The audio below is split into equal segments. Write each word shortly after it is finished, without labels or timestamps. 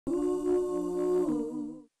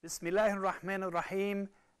Bismillahir-Rahmanir-Rahim,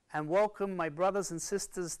 and welcome my brothers and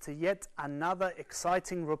sisters to yet another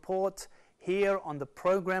exciting report here on the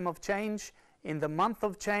program of change, in the month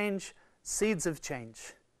of change, Seeds of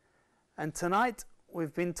Change. And tonight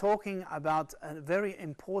we've been talking about a very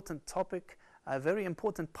important topic, a very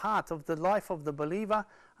important part of the life of the believer,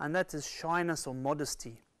 and that is shyness or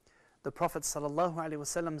modesty. The Prophet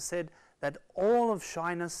ﷺ said that all of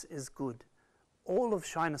shyness is good. All of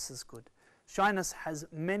shyness is good. Shyness has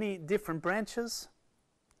many different branches,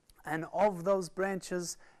 and of those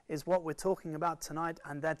branches is what we're talking about tonight,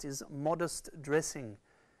 and that is modest dressing.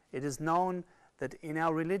 It is known that in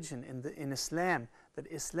our religion, in Islam, that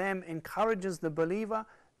Islam encourages the believer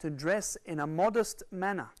to dress in a modest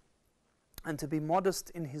manner and to be modest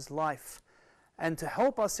in his life. And to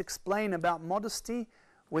help us explain about modesty,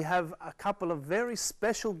 we have a couple of very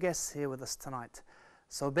special guests here with us tonight.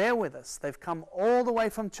 So bear with us. They've come all the way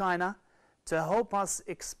from China to help us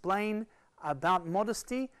explain about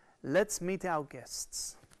modesty. Let's meet our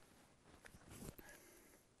guests.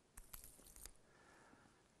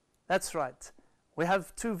 That's right. We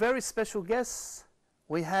have two very special guests.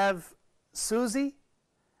 We have Susie,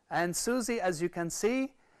 and Susie, as you can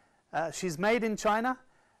see, she's made in China,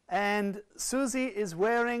 and Susie is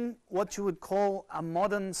wearing what you would call a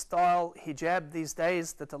modern style hijab these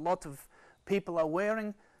days that a lot of people are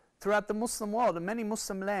wearing throughout the Muslim world and many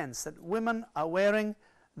Muslim lands, that women are wearing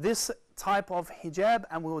this type of hijab,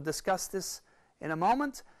 and we will discuss this in a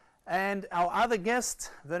moment. And our other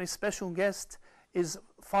guest, very special guest, is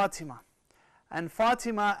Fatima. And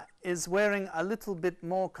Fatima is wearing a little bit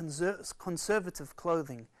more conservative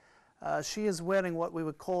clothing. She is wearing what we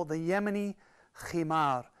would call the Yemeni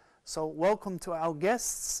khimar. So welcome to our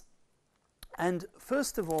guests. And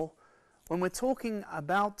first of all, when we're talking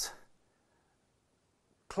about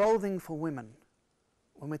clothing for women,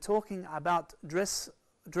 when we're talking about dress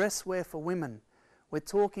wear for women, we're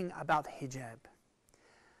talking about hijab.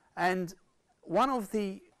 And one of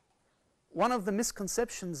the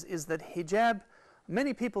misconceptions is that hijab,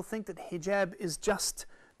 many people think that hijab is just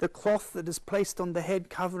the cloth that is placed on the head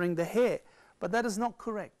covering the hair, but that is not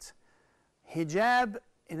correct. Hijab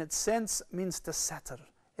in its sense means to satir.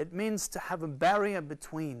 It means to have a barrier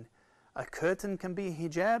between. A curtain can be a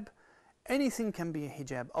hijab, anything can be a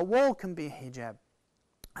hijab, a wall can be a hijab.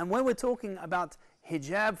 And when we're talking about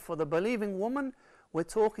hijab for the believing woman, we're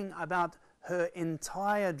talking about her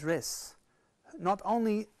entire dress. Not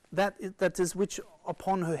only that is which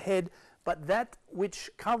upon her head, but that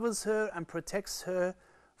which covers her and protects her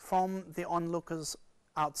from the onlookers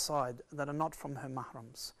outside that are not from her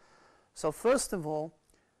mahrams. So first of all,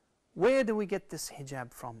 where do we get this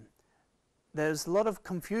hijab from? There's a lot of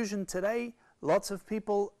confusion today. Lots of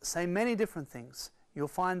people say many different things. You'll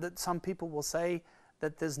find that some people will say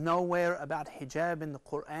that there's nowhere about hijab in the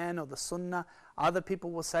Quran or the Sunnah. Other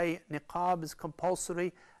people will say niqab is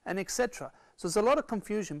compulsory, and etc. So there's a lot of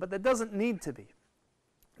confusion, but there doesn't need to be.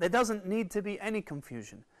 There doesn't need to be any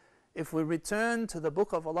confusion. If we return to the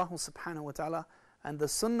book of Allah subhanahu wa ta'ala and the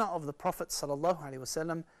Sunnah of the Prophet sallallahu alaihi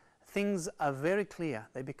wasallam, things are very clear.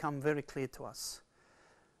 They become very clear to us.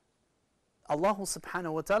 Allah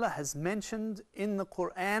subhanahu wa ta'ala has mentioned in the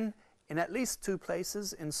Quran in at least two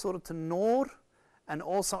places, in Surah An-Nur and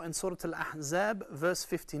also in Surah Al-Ahzab, verse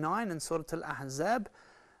 59 in Surah Al-Ahzab,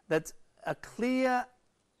 that a clear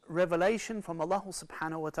revelation from Allah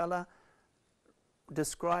subhanahu wa ta'ala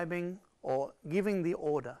describing or giving the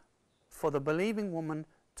order for the believing woman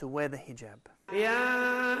to wear the hijab.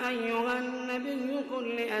 يا أيها النبي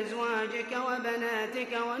قل لأزواجك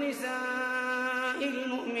وبناتك ونساء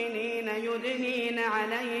المؤمنين يدنين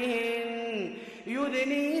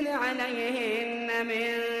عليهن من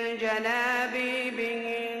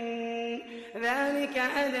جلابيبهن ذلك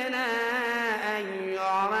أدنى أن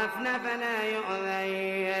يعرفن فلا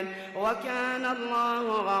يؤذين وكان الله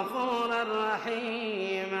غفورا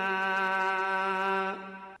رحيما.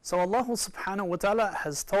 So Allah subhanahu wa ta'ala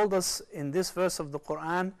has told us in this verse of the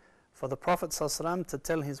Quran for the Prophet ﷺ to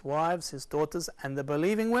tell his wives, his daughters, and the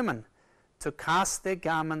believing women to cast their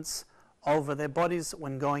garments over their bodies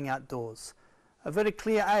when going outdoors. A very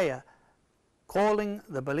clear ayah calling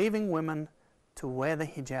the believing women to wear the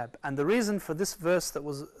hijab. And the reason for this verse, the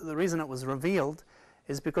reason it was revealed,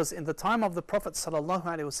 is because in the time of the Prophet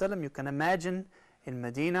ﷺ, you can imagine in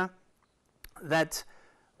Medina that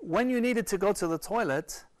when you needed to go to the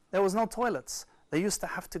toilet, there was no toilets. They used to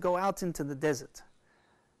have to go out into the desert.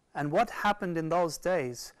 And what happened in those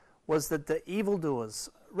days was that the evildoers,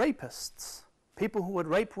 rapists, people who would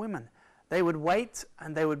rape women, they would wait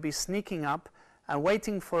and they would be sneaking up and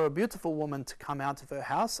waiting for a beautiful woman to come out of her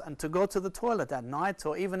house and to go to the toilet at night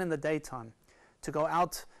or even in the daytime to go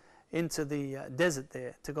out into the desert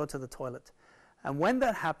there to go to the toilet. And when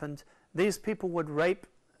that happened, these people would wait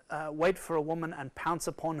for a woman and pounce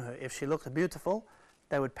upon her. If she looked beautiful,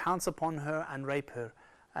 they would pounce upon her and rape her.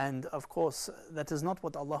 And of course, that is not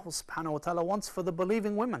what Allah subhanahu wa ta'ala wants for the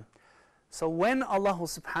believing women. So when Allah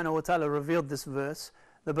subhanahu wa ta'ala revealed this verse,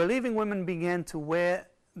 the believing women began to wear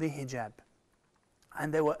the hijab.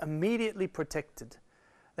 And they were immediately protected.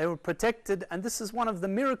 They were protected, and this is one of the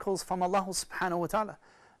miracles from Allah subhanahu wa ta'ala,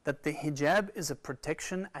 that the hijab is a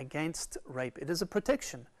protection against rape. It is a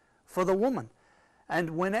protection for the woman.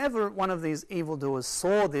 And whenever one of these evildoers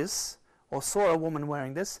saw this, or saw a woman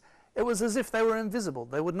wearing this, it was as if they were invisible.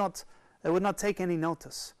 They would not take any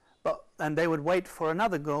notice. And they would wait for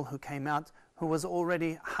another girl who came out who was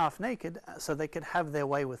already half naked, so they could have their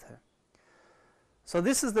way with her. So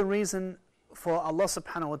this is the reason for Allah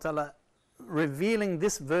subhanahu wa ta'ala revealing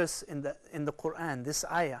this verse in the Quran, this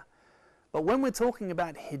ayah. But when we're talking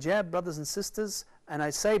about hijab, brothers and sisters, and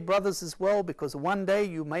I say brothers as well because one day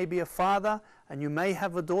you may be a father and you may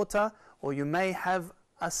have a daughter or you may have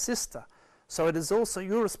a sister. So it is also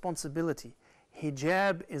your responsibility.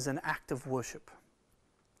 Hijab is an act of worship.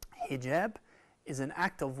 Hijab is an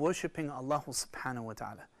act of worshipping Allah subhanahu wa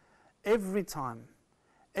ta'ala. Every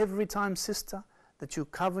time, sister, that you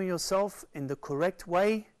cover yourself in the correct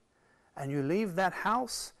way and you leave that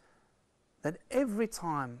house, that every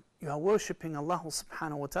time you are worshipping Allah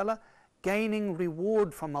subhanahu wa ta'ala, gaining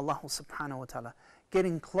reward from Allah subhanahu wa ta'ala,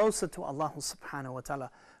 getting closer to Allah subhanahu wa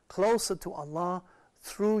ta'ala, closer to Allah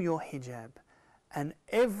through your hijab. And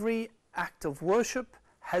every act of worship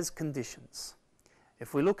has conditions.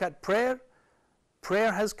 If we look at prayer,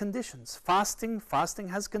 prayer has conditions. Fasting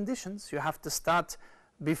has conditions. You have to start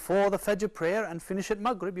before the Fajr prayer and finish at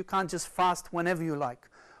Maghrib. You can't just fast whenever you like.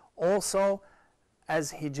 Also,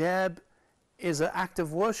 as hijab is an act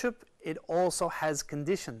of worship, it also has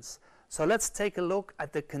conditions. So let's take a look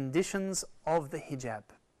at the conditions of the hijab.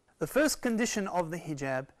 The first condition of the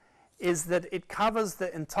hijab is that it covers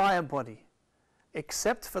the entire body,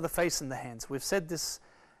 except for the face and the hands. We've said this,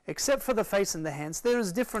 except for the face and the hands. There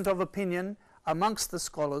is different of opinion amongst the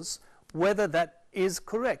scholars whether that is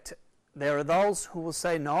correct. There are those who will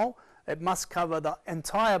say no, it must cover the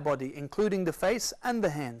entire body, including the face and the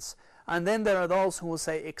hands. And then there are those who will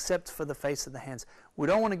say except for the face and the hands. We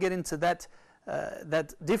don't want to get into that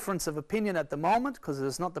difference of opinion at the moment because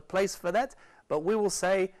there's not the place for that. But we will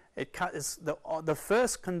say the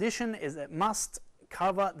first condition is it must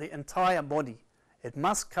cover the entire body. It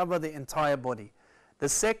must cover the entire body. The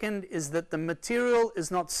second is that the material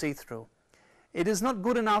is not see-through. It is not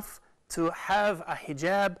good enough to have a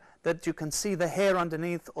hijab that you can see the hair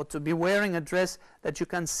underneath, or to be wearing a dress that you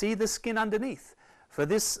can see the skin underneath. For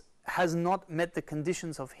this has not met the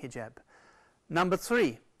conditions of hijab. Number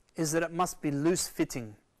 3 is that it must be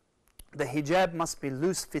loose-fitting. The hijab must be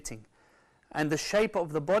loose-fitting. And the shape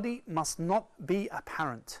of the body must not be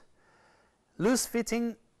apparent.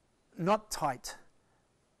 Loose-fitting, not tight.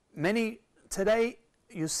 Many today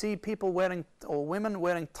you see people wearing, or women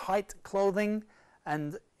wearing tight clothing,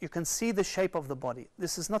 and you can see the shape of the body.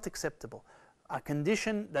 This is not acceptable. A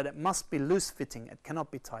condition that it must be loose-fitting, it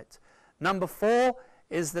cannot be tight. Number 4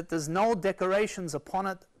 is that there's no decorations upon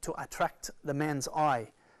it to attract the man's eye.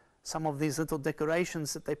 Some of these little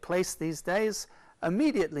decorations that they place these days,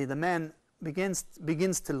 immediately the man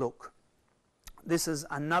begins to look. This is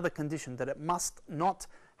another condition, that it must not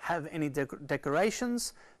have any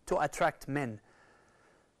decorations to attract men.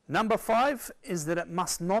 Number 5 is that it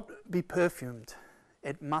must not be perfumed.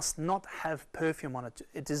 It must not have perfume on it.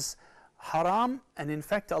 It is haram, and in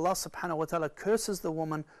fact Allah subhanahu wa ta'ala curses the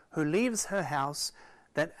woman who leaves her house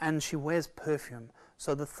and she wears perfume.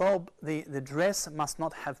 So the thob, the dress must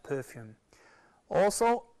not have perfume.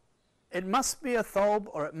 Also, it must be a thob,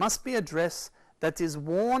 or it must be a dress that is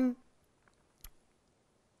worn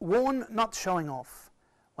not showing off.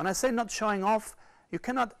 When I say not showing off, you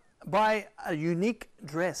cannot buy a unique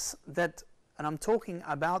dress that, and I'm talking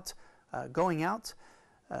about going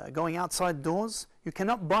outside doors. You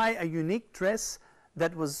cannot buy a unique dress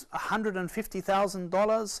that was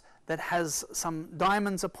 $150,000, that has some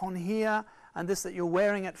diamonds upon here, and this, that you're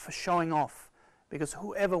wearing it for showing off. Because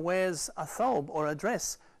whoever wears a thob or a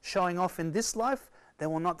dress showing off in this life, they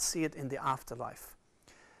will not see it in the afterlife.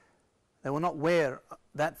 They will not wear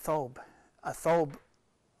that thob,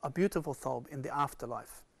 a beautiful thob, in the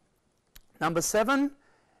afterlife. Number 7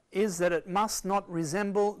 is that it must not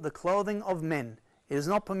resemble the clothing of men. It is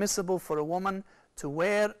not permissible for a woman to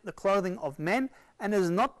wear the clothing of men, and it is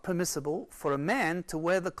not permissible for a man to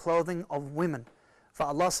wear the clothing of women. For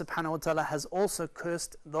Allah subhanahu wa ta'ala has also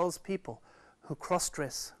cursed those people who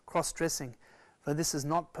cross-dressing. for this is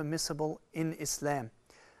not permissible in Islam.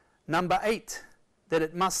 Number 8, that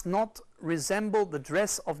it must not resemble the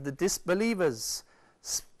dress of the disbelievers.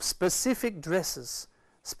 Specific dresses,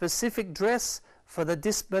 specific dress for the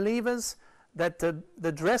disbelievers, that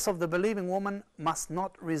the dress of the believing woman must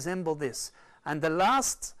not resemble this. And the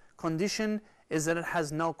last condition is that it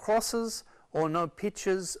has no crosses or no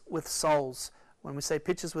pictures with souls. When we say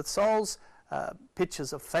pictures with souls,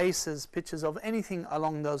 pictures of faces, pictures of anything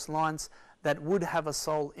along those lines that would have a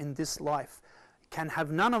soul in this life. Can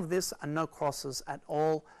have none of this and no crosses at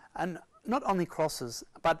all. And not only crosses,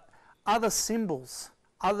 but other symbols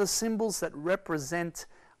that represent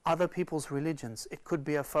other people's religions. It could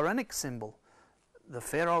be a pharaonic symbol. The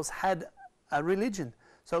pharaohs had a religion,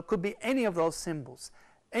 so it could be any of those symbols.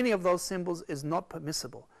 Any of those symbols is not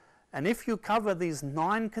permissible. And if you cover these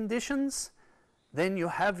 9 conditions, then you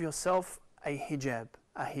have yourself a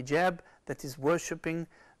hijab that is worshipping,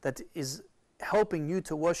 that is helping you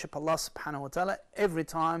to worship Allah subhanahu wa ta'ala every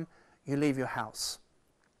time you leave your house.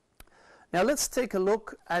 Now let's take a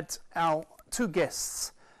look at our 2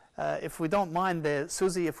 guests. If we don't mind there,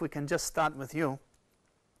 Susie, if we can just start with you.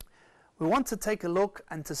 We want to take a look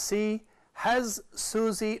and to see, has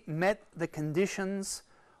Susie met the conditions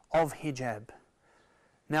of hijab?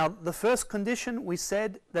 Now the first condition, we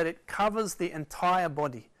said that it covers the entire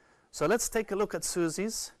body. So let's take a look at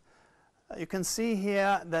Susie's. You can see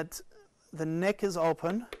here that the neck is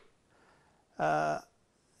open.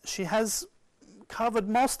 She has covered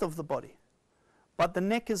most of the body, but the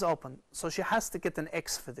neck is open, so she has to get an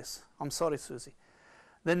X for this. I'm sorry, Susie.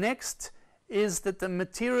 The next is that the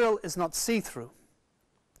material is not see-through.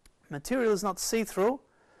 Material is not see-through.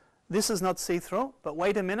 This is not see-through, but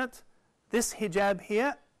wait a minute. This hijab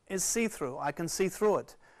here is see-through. I can see through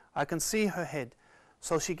it. I can see her head.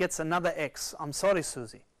 So she gets another X. I'm sorry,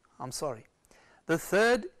 Susie. I'm sorry. The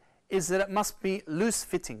third is that it must be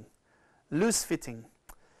loose-fitting. Loose-fitting.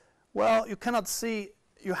 Well, you cannot see,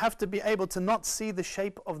 you have to be able to not see the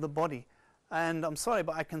shape of the body. And I'm sorry,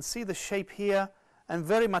 but I can see the shape here, and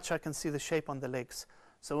very much I can see the shape on the legs.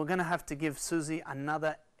 So we're going to have to give Susie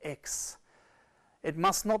another X. It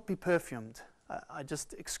must not be perfumed. I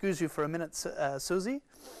just excuse you for a minute, Susie.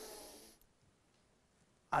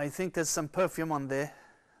 I think there's some perfume on there.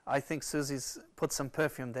 I think Susie's put some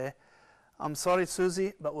perfume there. I'm sorry,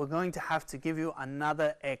 Susie, but we're going to have to give you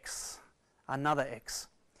another X. Another X.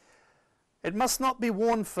 It must not be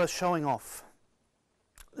worn for showing off.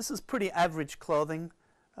 This is pretty average clothing,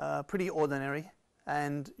 pretty ordinary,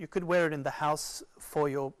 and you could wear it in the house for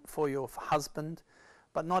your husband,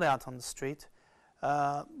 but not out on the street.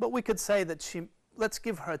 But we could say that let's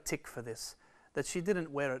give her a tick for this, that she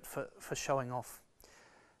didn't wear it for showing off.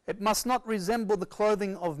 It must not resemble the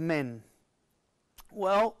clothing of men.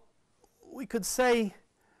 Well, we could say,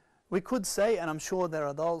 and I'm sure there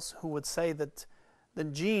are those who would say that the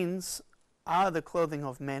jeans are the clothing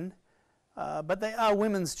of men, but they are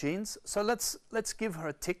women's jeans. So let's give her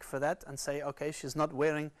a tick for that and say, okay, she's not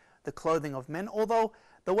wearing the clothing of men. Although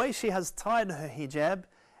the way she has tied her hijab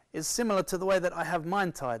is similar to the way that I have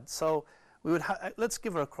mine tied. So we would let's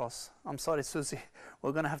give her a cross. I'm sorry, Susie.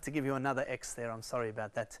 We're going to have to give you another X there. I'm sorry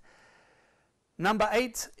about that. Number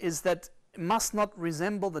 8 is that it must not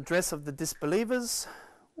resemble the dress of the disbelievers.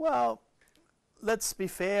 Well, let's be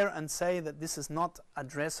fair and say that this is not a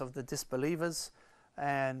dress of the disbelievers,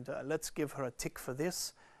 and let's give her a tick for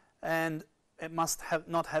this. And it must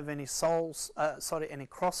not have any any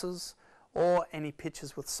crosses or any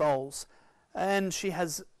pictures with souls. And she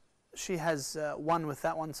has won with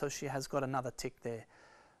that one, so she has got another tick there.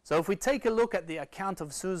 So if we take a look at the account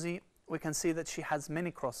of Susie, we can see that she has many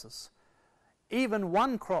crosses. Even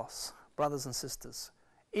one cross, brothers and sisters,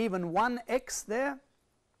 even one X there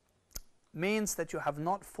means that you have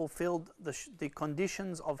not fulfilled the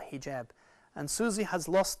conditions of hijab. And Susie has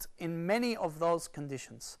lost in many of those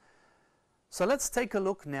conditions. So let's take a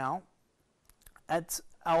look now at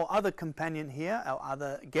our other companion here, our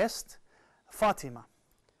other guest, Fatima.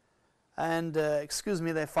 And excuse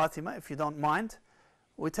me there, Fatima, if you don't mind.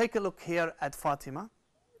 We take a look here at Fatima.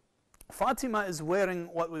 Fatima is wearing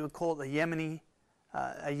what we would call a Yemeni.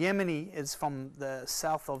 A Yemeni is from the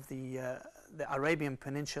south of the Arabian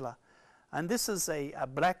Peninsula. And this is a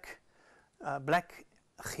black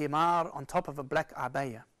khimar on top of a black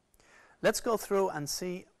abaya. Let's go through and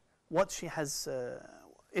see what she has,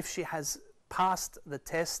 if she has passed the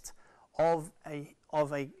test of a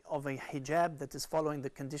hijab that is following the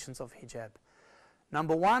conditions of hijab.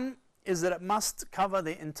 Number 1 is that it must cover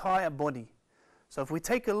the entire body. So if we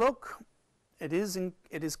take a look, it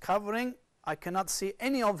is covering. I cannot see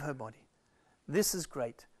any of her body. This is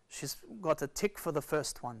great. She's got a tick for the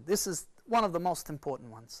first one. This is one of the most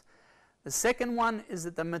important ones. The second one is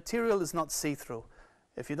that the material is not see-through.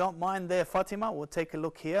 If you don't mind there, Fatima, we'll take a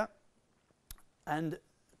look here. And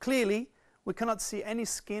clearly, we cannot see any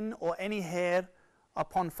skin or any hair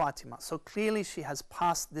upon Fatima. So clearly she has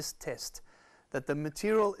passed this test, that the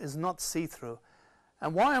material is not see-through.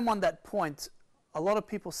 And why I'm on that point, a lot of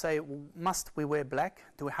people say, well, must we wear black?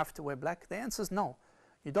 Do we have to wear black? The answer is no.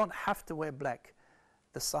 You don't have to wear black.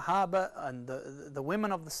 The Sahaba and the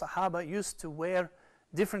women of the Sahaba used to wear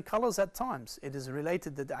different colors at times. It is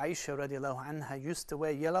related that Aisha radiallahu anha used to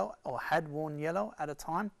wear yellow or had worn yellow at a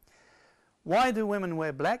time. Why do women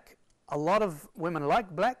wear black? A lot of women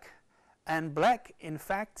like black, and black in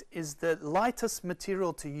fact is the lightest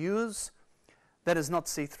material to use that is not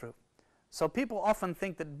see-through. So people often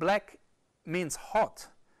think that black means hot,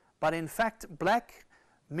 but in fact black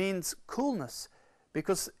means coolness,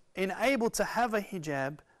 because in able to have a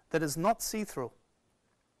hijab that is not see-through,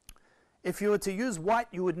 if you were to use white,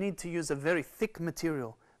 you would need to use a very thick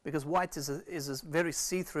material, because white is a very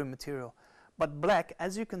see-through material. But black,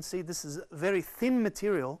 as you can see, this is a very thin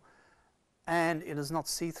material and it is not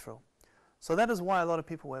see-through. So that is why a lot of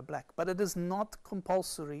people wear black. But it is not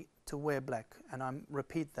compulsory to wear black, and I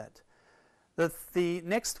repeat that. The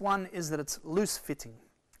next one is that it's loose-fitting.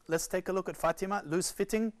 Let's take a look at Fatima,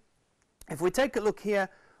 loose-fitting. If we take a look here,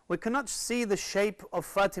 we cannot see the shape of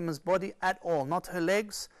Fatima's body at all, not her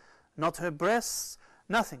legs, not her breasts,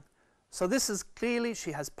 nothing. So this is clearly,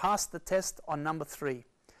 she has passed the test on number 3.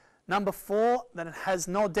 Number 4, that it has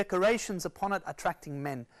no decorations upon it attracting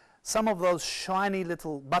men. Some of those shiny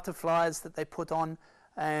little butterflies that they put on,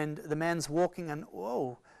 and the man's walking and,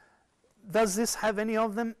 whoa, does this have any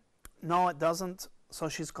of them? No, it doesn't. So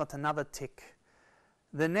she's got another tick.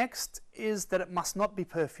 The next is that it must not be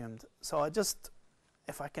perfumed. So I just,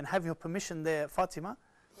 if I can have your permission there, Fatima.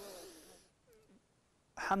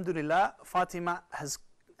 Alhamdulillah, Fatima has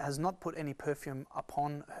not put any perfume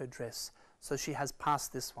upon her dress. So she has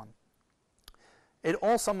passed this one. It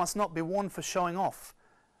also must not be worn for showing off.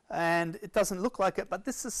 And it doesn't look like it, but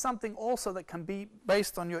this is something also that can be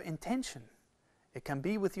based on your intention. It can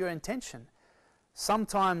be with your intention.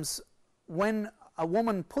 Sometimes when a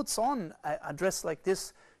woman puts on a dress like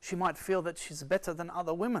this, she might feel that she's better than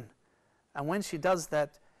other women. And when she does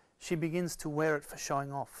that, she begins to wear it for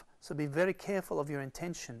showing off. So be very careful of your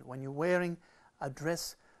intention. When you're wearing a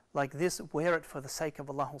dress like this, wear it for the sake of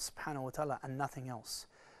Allah subhanahu wa ta'ala and nothing else.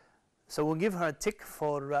 So we'll give her a tick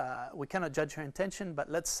for, we cannot judge her intention,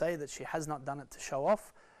 but let's say that she has not done it to show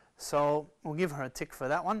off. So we'll give her a tick for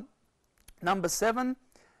that one. Number 7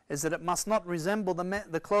 is that it must not resemble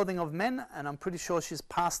the clothing of men, and I'm pretty sure she's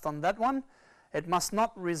passed on that one. It must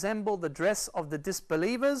not resemble the dress of the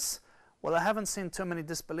disbelievers. Well, I haven't seen too many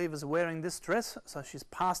disbelievers wearing this dress, so she's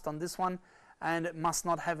passed on this one. And it must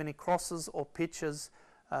not have any crosses or pictures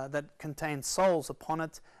that contain souls upon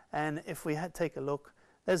it. And if we take a look,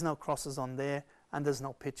 there's no crosses on there and there's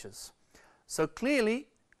no pictures. So clearly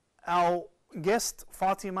our guest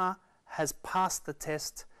Fatima has passed the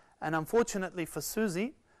test, and unfortunately for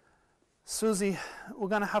Susie, we're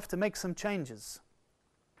going to have to make some changes.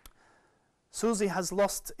 Susie has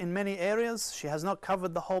lost in many areas. She has not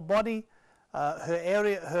covered the whole body.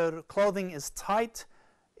 Her clothing is tight,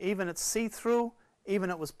 even it's see-through,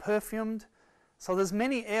 even it was perfumed. So there's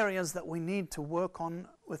many areas that we need to work on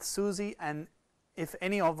with Susie, and if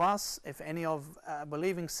any of us, if any of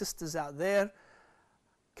believing sisters out there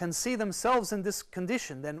can see themselves in this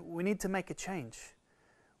condition, then we need to make a change.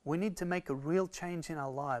 We need to make a real change in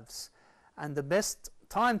our lives. And the best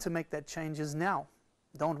time to make that change is now.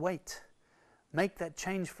 Don't wait. Make that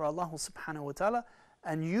change for Allah subhanahu wa ta'ala.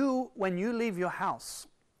 And you, when you leave your house,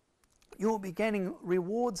 you will be gaining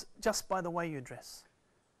rewards just by the way you dress.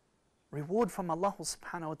 Reward from Allah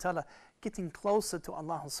subhanahu wa ta'ala, getting closer to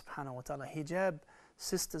Allah subhanahu wa ta'ala. Hijab,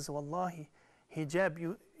 sisters, wallahi, hijab,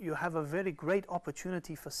 you have a very great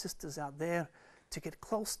opportunity for sisters out there to get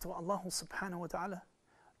close to Allah subhanahu wa ta'ala,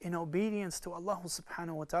 in obedience to Allah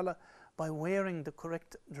subhanahu wa ta'ala, by wearing the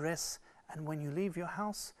correct dress. And when you leave your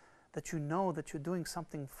house, that you know that you're doing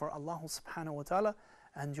something for Allah subhanahu wa ta'ala,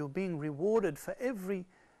 and you're being rewarded for every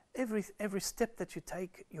step that you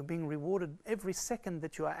take. You're being rewarded every second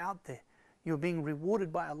that you are out there. You're being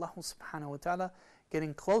rewarded by Allah subhanahu wa ta'ala,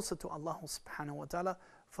 getting closer to Allah subhanahu wa ta'ala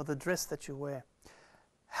for the dress that you wear.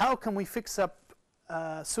 How can we fix up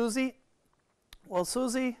Susie? Well,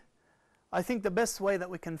 Susie, I think the best way that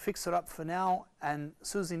we can fix her up for now, and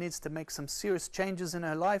Susie needs to make some serious changes in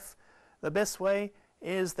her life, the best way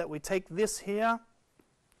is that we take this here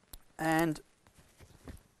and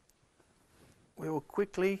we will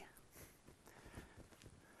quickly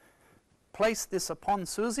place this upon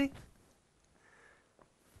Susie.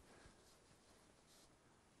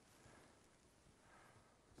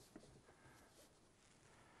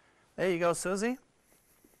 There you go, Susie.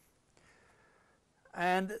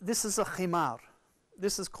 And this is a khimar.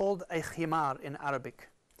 This is called a khimar in Arabic.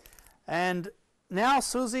 And now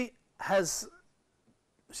Susie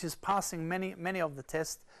she's passing many of the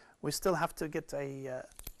tests. We still have to get a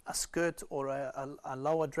skirt or a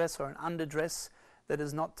lower dress or an underdress that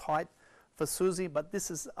is not tight for Susie, but this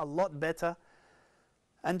is a lot better.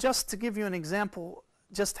 And just to give you an example,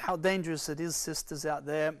 just how dangerous it is, sisters out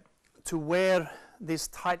there, to wear this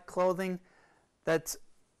tight clothing, that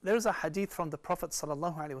there is a hadith from the Prophet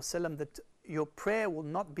ﷺ that your prayer will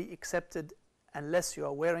not be accepted unless you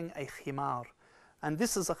are wearing a khimar. And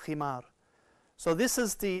this is a khimar. So this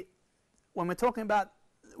is when we're talking about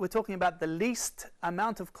the least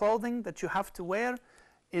amount of clothing that you have to wear,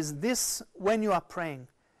 is this when you are praying.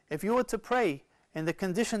 If you were to pray in the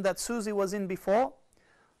condition that Susie was in before,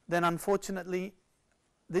 then unfortunately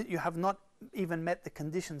you have not even met the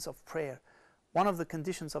conditions of prayer. One of the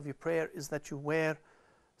conditions of your prayer is that you wear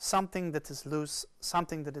something that is loose,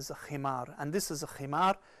 something that is a khimar. And this is a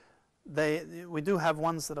khimar. We do have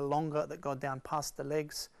ones that are longer, that go down past the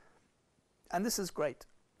legs. And this is great.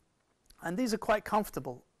 And these are quite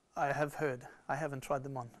comfortable, I have heard. I haven't tried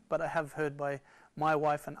them on, but I have heard by my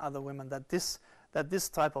wife and other women that this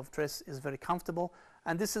type of dress is very comfortable,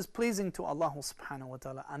 and this is pleasing to Allah subhanahu wa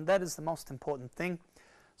ta'ala, and that is the most important thing.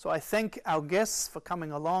 So I thank our guests for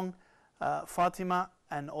coming along, Fatima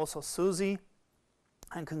and also Susie,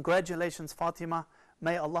 and congratulations, Fatima.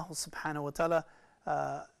 May Allah subhanahu wa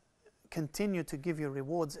ta'ala continue to give you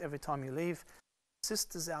rewards every time you leave.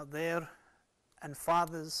 Sisters out there and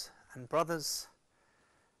fathers and brothers,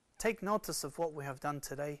 take notice of what we have done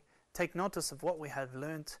today, take notice of what we have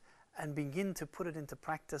learnt, and begin to put it into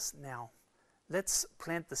practice now. Let's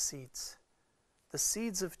plant the seeds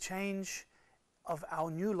of change, of our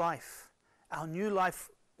new life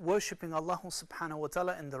worshipping Allah subhanahu wa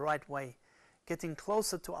ta'ala in the right way, getting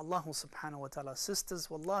closer to Allah subhanahu wa ta'ala. Sisters,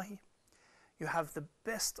 wallahi, you have the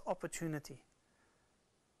best opportunity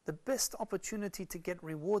to get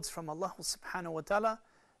rewards from Allah subhanahu wa ta'ala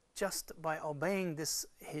just by obeying this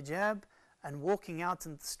hijab and walking out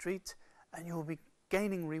in the street, and you will be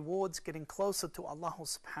gaining rewards, getting closer to Allah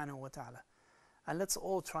subhanahu wa ta'ala. And let's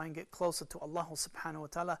all try and get closer to Allah subhanahu wa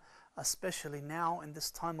ta'ala, especially now in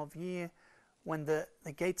this time of year when the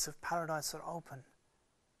gates of paradise are open.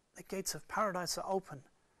 The gates of paradise are open.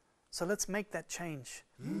 So let's make that change.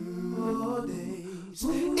 More days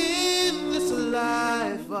in this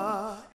life are